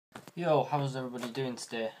Yo, how's everybody doing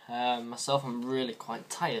today? Myself, I'm really quite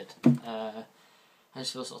tired. I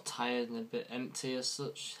just feel sort of tired and a bit empty as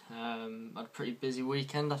such. I had a pretty busy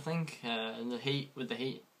weekend, I think, and with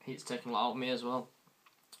the heat's taking a lot out of me as well.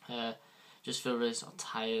 Just feel really sort of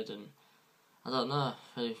tired and I don't know,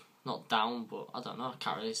 really not down, but I don't know, I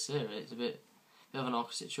can't really say it. It's a bit of an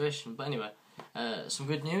awkward situation. But anyway, some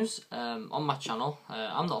good news on my channel.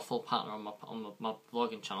 I'm not a full partner on my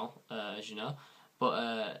vlogging channel, as you know.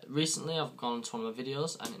 But recently I've gone into one of my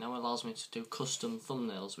videos and it now allows me to do custom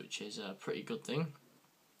thumbnails, which is a pretty good thing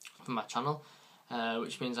for my channel.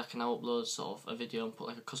 Which means I can now upload sort of a video and put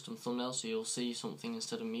like a custom thumbnail, so you'll see something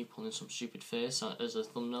instead of me pulling some stupid face as a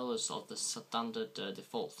thumbnail, as sort of the standard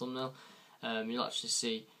default thumbnail. You'll actually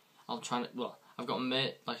see, I've got a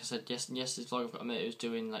mate, like I said yesterday's vlog, I've got a mate who's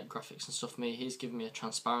doing like graphics and stuff for me. He's given me a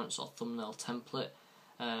transparent sort of thumbnail template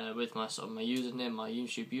with my my username, my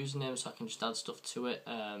YouTube username, so I can just add stuff to it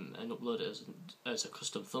and upload it as a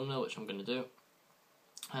custom thumbnail, which I'm going to do.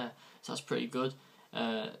 So that's pretty good.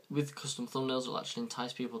 With custom thumbnails, it'll actually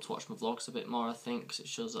entice people to watch my vlogs a bit more, I think, because it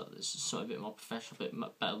shows that it's something a bit more professional, a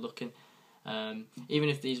bit better looking. Even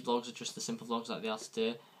if these vlogs are just the simple vlogs like they are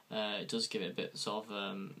today, it does give it a bit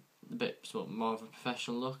more of a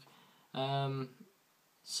professional look.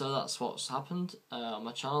 So that's what's happened on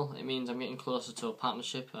my channel. It means I'm getting closer to a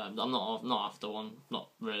partnership. I'm not after one, not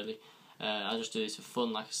really. I just do this for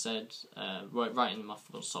fun, like I said, writing my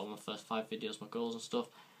first 5 videos, my goals and stuff.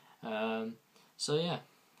 So yeah,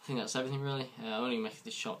 I think that's everything really. I'm only making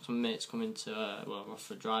this short because my mate's coming to off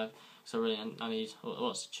for a drive, so I need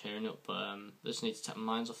lots of cheering up, but I just need to take my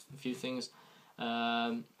minds off a few things.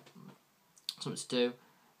 Something to do.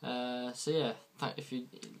 So yeah, if you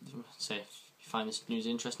find this news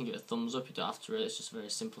interesting, give it a thumbs up. You don't have to really, it's just a very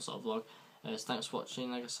simple sort of vlog. So thanks for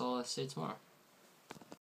watching. I guess I'll see you tomorrow.